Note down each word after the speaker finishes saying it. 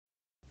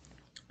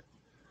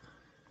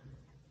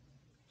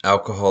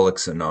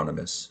Alcoholics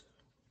Anonymous,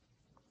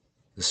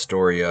 the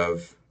story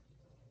of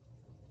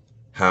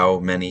how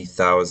many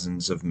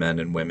thousands of men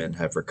and women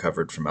have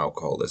recovered from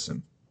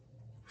alcoholism.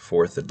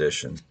 Fourth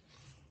edition.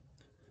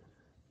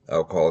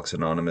 Alcoholics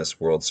Anonymous,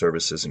 World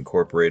Services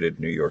Incorporated,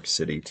 New York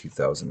City,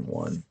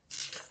 2001.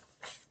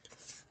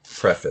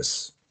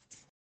 Preface.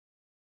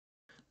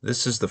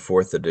 This is the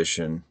fourth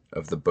edition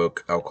of the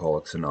book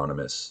Alcoholics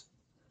Anonymous.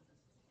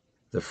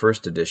 The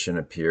first edition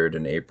appeared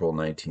in April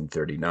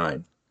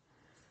 1939,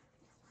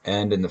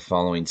 and in the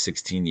following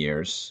 16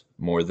 years,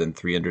 more than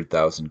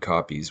 300,000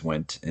 copies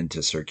went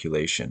into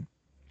circulation.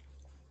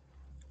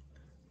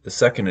 The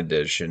second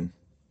edition,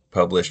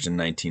 published in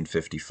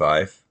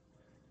 1955,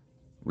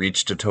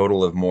 reached a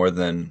total of more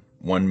than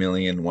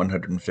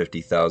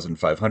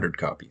 1,150,500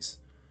 copies.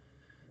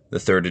 The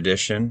third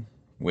edition,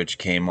 which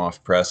came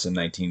off press in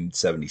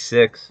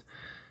 1976,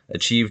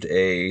 achieved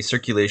a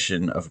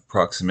circulation of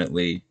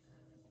approximately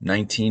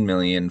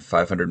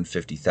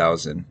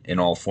 19,550,000 in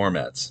all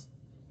formats.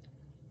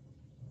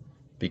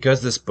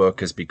 Because this book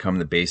has become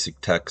the basic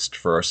text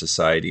for our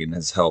society and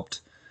has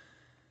helped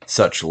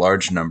such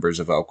large numbers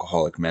of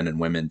alcoholic men and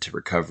women to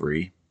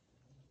recovery,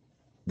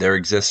 there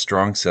exists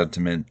strong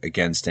sentiment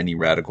against any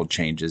radical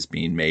changes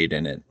being made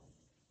in it.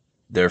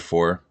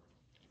 Therefore,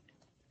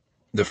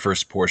 the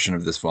first portion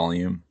of this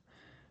volume,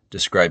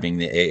 describing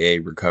the AA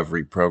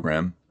recovery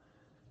program,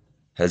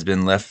 has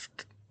been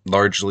left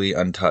largely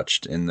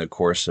untouched in the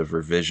course of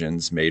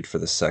revisions made for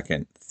the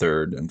second,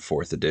 third, and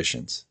fourth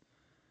editions.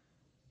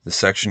 The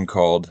section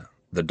called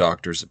The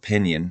Doctor's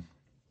Opinion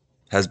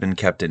has been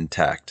kept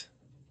intact,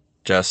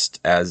 just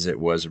as it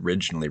was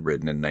originally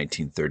written in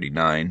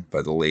 1939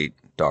 by the late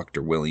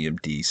Dr. William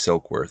D.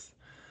 Silkworth,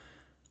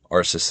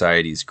 our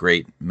society's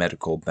great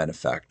medical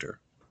benefactor.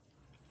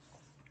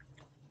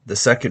 The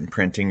second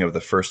printing of the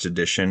first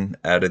edition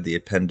added the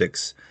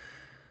appendix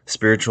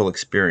Spiritual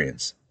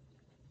Experience.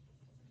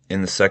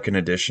 In the second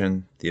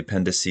edition, the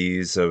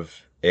appendices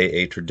of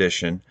AA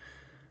tradition,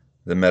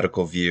 the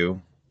medical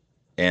view,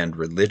 and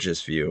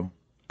religious view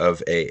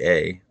of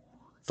AA,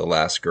 the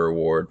Lasker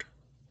Award,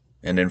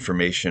 and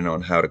information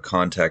on how to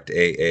contact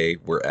AA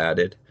were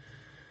added,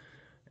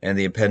 and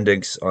the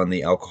appendix on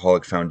the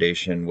Alcoholic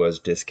Foundation was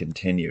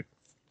discontinued.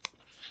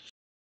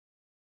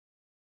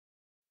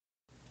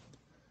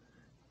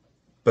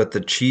 But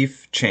the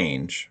chief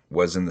change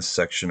was in the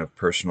section of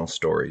personal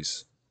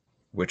stories,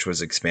 which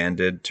was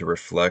expanded to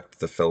reflect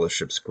the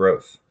fellowship's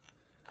growth.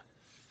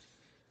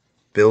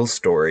 Bill's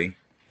story,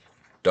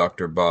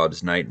 Dr.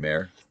 Bob's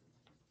Nightmare,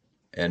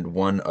 and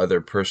one other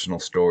personal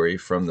story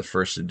from the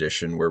first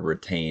edition were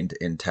retained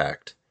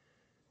intact.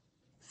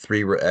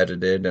 3 were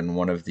edited, and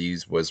one of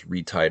these was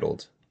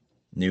retitled.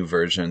 New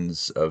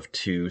versions of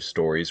 2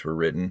 stories were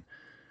written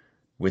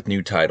with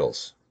new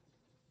titles.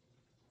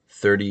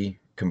 30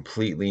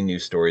 completely new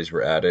stories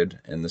were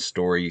added, and the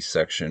story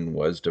section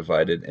was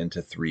divided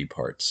into 3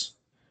 parts,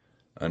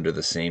 under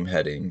the same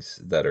headings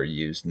that are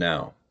used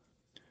now.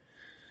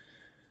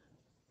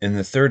 In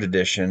the third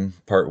edition,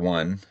 Part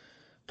 1,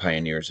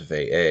 Pioneers of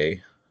AA,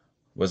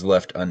 was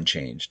left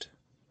unchanged.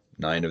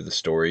 9 of the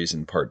stories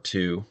in Part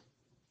 2,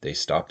 They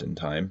Stopped in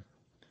Time,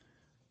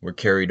 were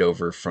carried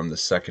over from the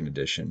second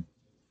edition.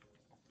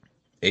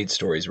 8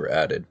 stories were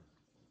added.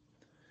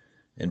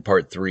 In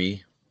Part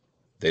 3,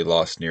 They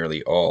Lost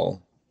Nearly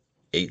All,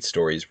 8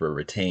 stories were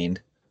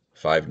retained,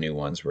 5 new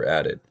ones were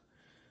added.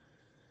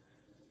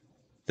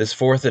 This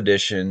fourth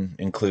edition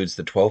includes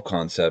the 12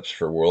 concepts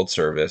for world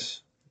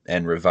service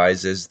and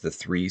revises the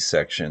 3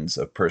 sections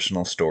of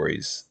personal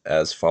stories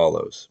as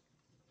follows.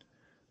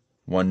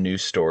 1 new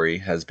story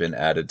has been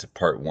added to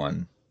Part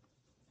 1,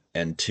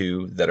 and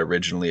 2 that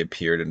originally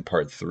appeared in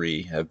Part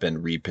 3 have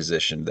been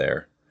repositioned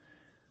there.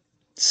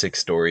 6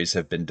 stories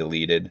have been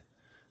deleted.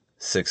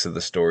 6 of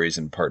the stories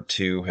in Part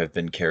 2 have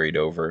been carried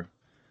over.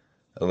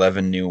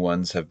 11 new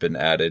ones have been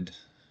added,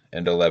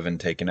 and 11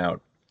 taken out.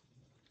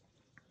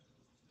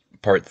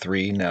 Part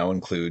 3 now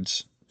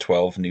includes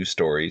 12 new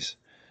stories.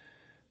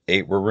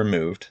 8 were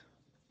removed,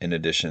 in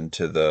addition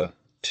to the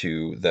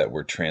 2 that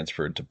were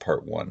transferred to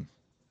Part 1.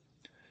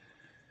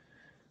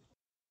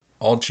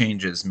 All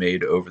changes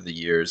made over the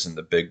years in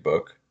the Big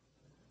Book,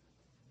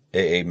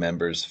 AA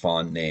members'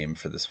 fond name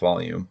for this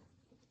volume,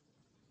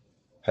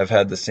 have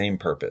had the same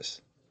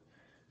purpose: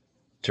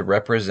 to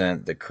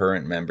represent the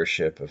current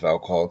membership of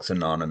Alcoholics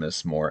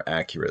Anonymous more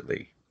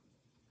accurately,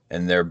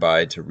 and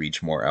thereby to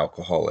reach more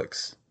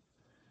alcoholics.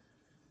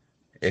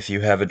 If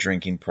you have a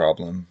drinking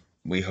problem,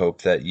 we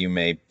hope that you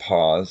may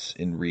pause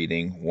in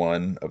reading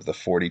one of the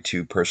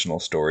 42 personal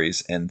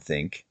stories and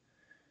think,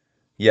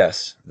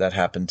 yes, that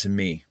happened to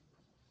me.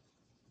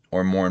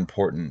 Or more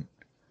important,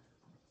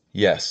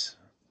 yes,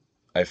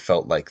 I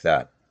felt like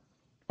that.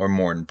 Or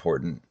more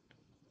important,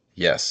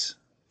 yes,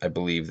 I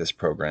believe this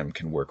program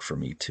can work for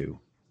me too.